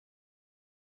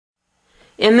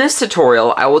In this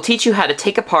tutorial, I will teach you how to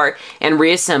take apart and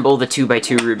reassemble the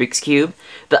 2x2 Rubik's Cube,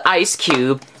 the Ice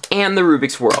Cube, and the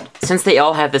Rubik's World. Since they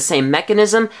all have the same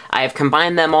mechanism, I have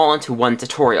combined them all into one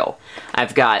tutorial.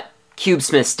 I've got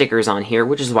CubeSmith stickers on here,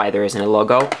 which is why there isn't a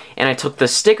logo, and I took the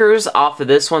stickers off of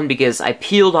this one because I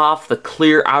peeled off the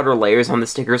clear outer layers on the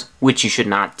stickers, which you should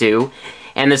not do,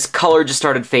 and this color just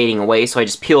started fading away, so I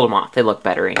just peeled them off. They look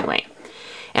better anyway.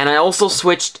 And I also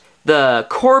switched the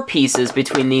core pieces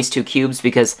between these two cubes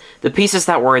because the pieces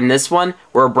that were in this one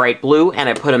were bright blue, and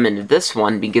I put them into this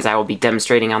one because I will be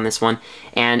demonstrating on this one,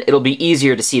 and it'll be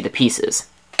easier to see the pieces.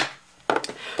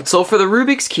 So for the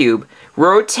Rubik's Cube,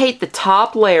 rotate the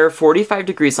top layer 45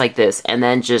 degrees like this, and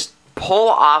then just pull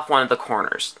off one of the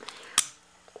corners.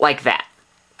 Like that.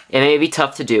 It may be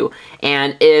tough to do,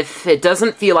 and if it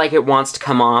doesn't feel like it wants to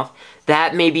come off,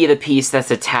 that may be the piece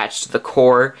that's attached to the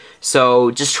core,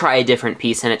 so just try a different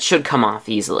piece and it should come off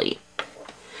easily.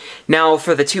 Now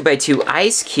for the 2x2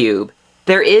 Ice Cube,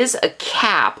 there is a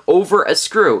cap over a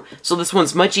screw, so this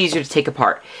one's much easier to take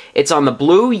apart. It's on the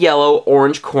blue, yellow,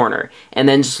 orange corner, and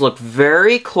then just look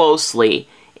very closely,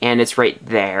 and it's right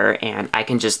there, and I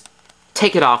can just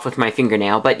take it off with my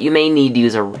fingernail, but you may need to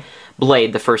use a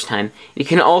blade the first time. You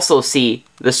can also see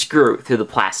the screw through the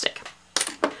plastic.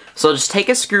 So just take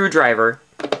a screwdriver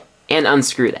and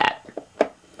unscrew that.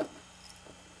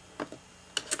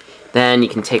 Then you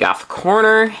can take off a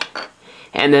corner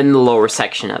and then the lower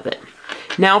section of it.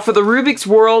 Now for the Rubik's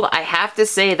World, I have to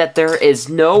say that there is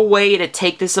no way to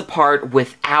take this apart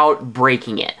without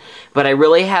breaking it. But I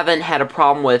really haven't had a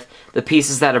problem with the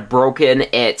pieces that have broken.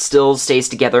 It still stays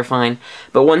together fine.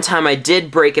 But one time I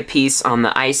did break a piece on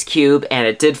the Ice Cube, and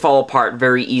it did fall apart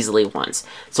very easily once.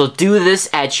 So do this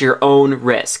at your own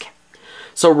risk.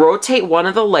 So rotate one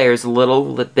of the layers a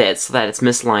little bit so that it's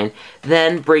misaligned.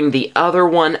 Then bring the other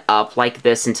one up like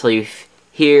this until you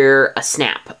hear a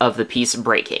snap of the piece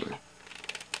breaking.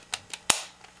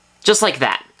 Just like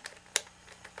that.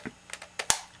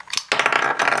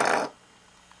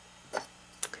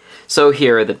 So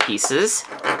here are the pieces,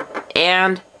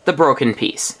 and the broken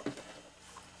piece.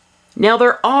 Now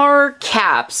there are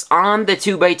caps on the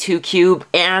 2x2 cube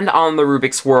and on the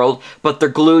Rubik's World, but they're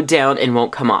glued down and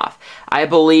won't come off. I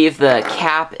believe the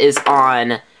cap is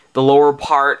on the lower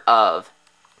part of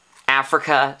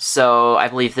Africa, so I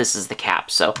believe this is the cap.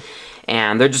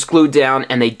 And they're just glued down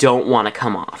and they don't want to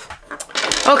come off.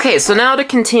 Okay, so now to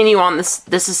continue on this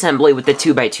assembly with the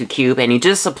 2x2 cube, and you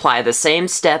just apply the same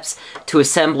steps to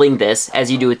assembling this as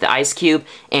you do with the Ice Cube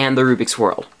and the Rubik's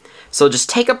World. So just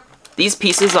take these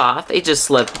pieces off. They just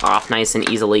slip off nice and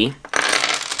easily.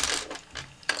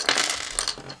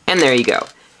 And there you go.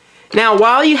 Now,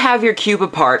 while you have your cube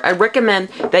apart, I recommend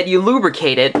that you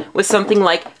lubricate it with something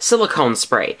like silicone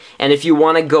spray. And if you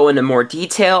want to go into more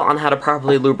detail on how to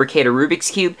properly lubricate a Rubik's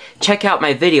Cube, check out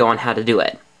my video on how to do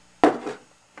it.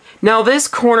 Now this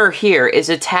corner here is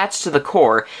attached to the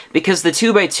core because the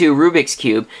 2x2 Rubik's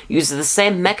Cube uses the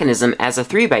same mechanism as a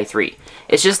 3x3.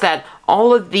 It's just that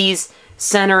all of these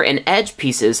center and edge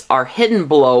pieces are hidden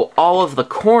below all of the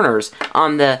corners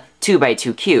on the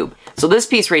 2x2 cube. So this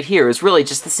piece right here is really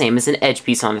just the same as an edge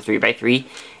piece on a 3x3,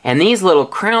 and these little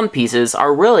crown pieces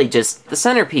are really just the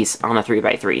center piece on a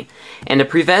 3x3. And to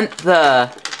prevent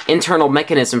the internal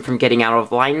mechanism from getting out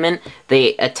of alignment,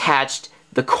 they attached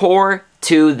the core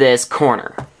to this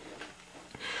corner.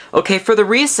 Okay, for the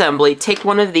reassembly, take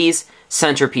one of these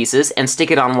center pieces and stick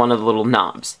it on one of the little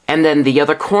knobs. And then the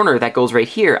other corner that goes right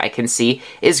here, I can see,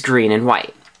 is green and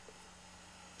white.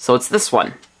 So it's this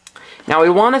one. Now we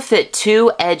want to fit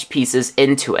two edge pieces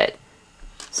into it.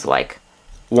 So like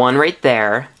one right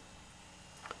there,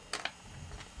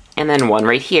 and then one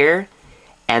right here,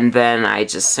 and then I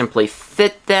just simply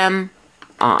fit them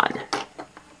on.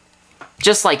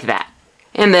 Just like that.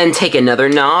 And then take another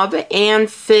knob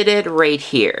and fit it right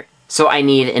here. So I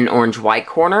need an orange-white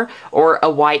corner or a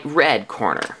white-red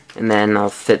corner. And then I'll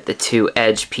fit the two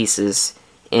edge pieces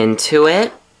into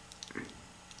it.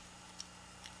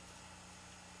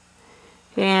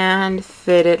 And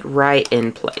fit it right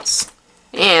in place.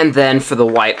 And then for the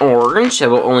white-orange, I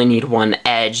will only need one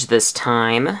edge this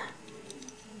time.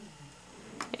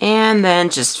 And then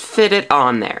just fit it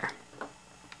on there.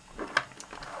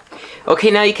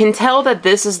 Okay, now you can tell that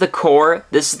this is the core,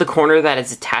 this is the corner that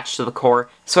is attached to the core.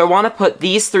 So I want to put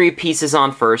these three pieces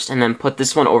on first and then put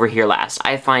this one over here last.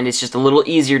 I find it's just a little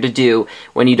easier to do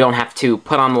when you don't have to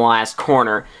put on the last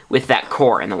corner with that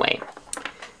core in the way.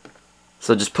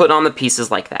 So just put on the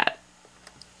pieces like that.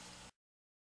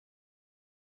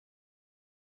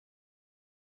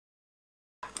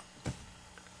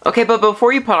 Okay, but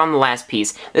before you put on the last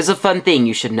piece, there's a fun thing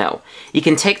you should know. You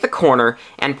can take the corner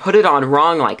and put it on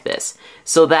wrong like this.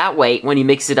 So that way, when you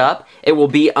mix it up, it will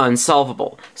be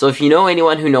unsolvable. So if you know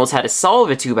anyone who knows how to solve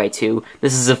a 2x2,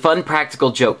 this is a fun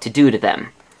practical joke to do to them.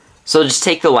 So just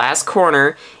take the last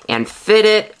corner and fit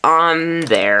it on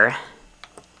there.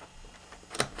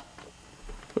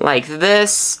 Like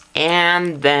this,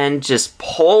 and then just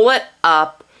pull it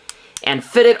up and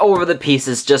fit it over the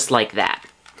pieces just like that.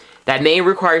 That may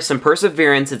require some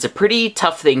perseverance. It's a pretty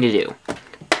tough thing to do,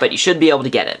 but you should be able to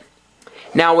get it.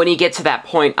 Now when you get to that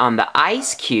point on the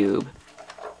ice cube,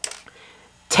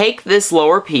 take this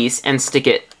lower piece and stick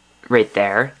it right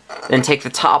there. Then take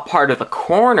the top part of the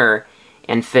corner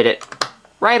and fit it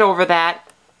right over that.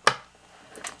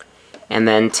 And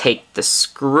then take the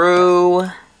screw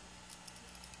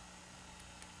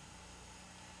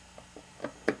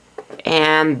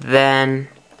and then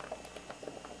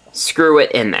screw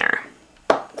it in there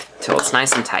till it's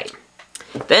nice and tight.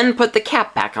 Then put the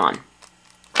cap back on.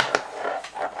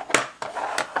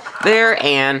 There,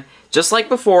 and just like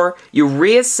before, you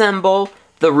reassemble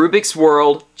the Rubik's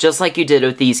World just like you did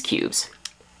with these cubes.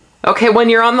 Okay, when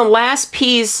you're on the last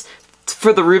piece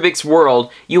for the Rubik's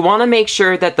World, you want to make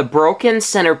sure that the broken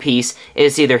centerpiece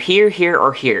is either here, here,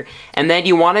 or here. And then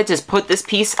you want to just put this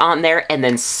piece on there and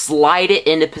then slide it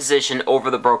into position over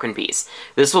the broken piece.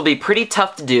 This will be pretty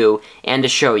tough to do and to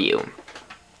show you.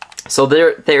 So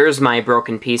there's my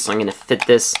broken piece. So I'm going to fit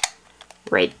this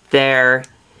right there.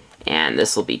 And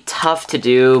this will be tough to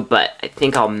do, but I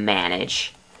think I'll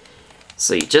manage.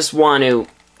 So you just want to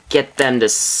get them to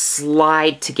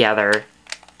slide together.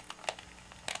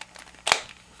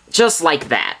 Just like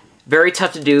that. Very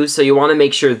tough to do, so you want to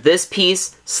make sure this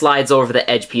piece slides over the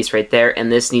edge piece right there,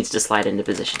 and this needs to slide into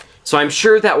position. So I'm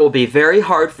sure that will be very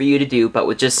hard for you to do, but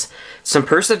with just some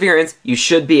perseverance, you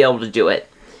should be able to do it.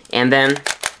 And then,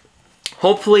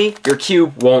 hopefully, your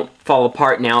cube won't fall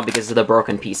apart now because of the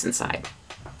broken piece inside.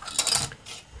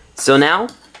 So now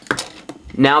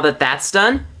that that's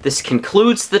done, this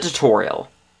concludes the tutorial.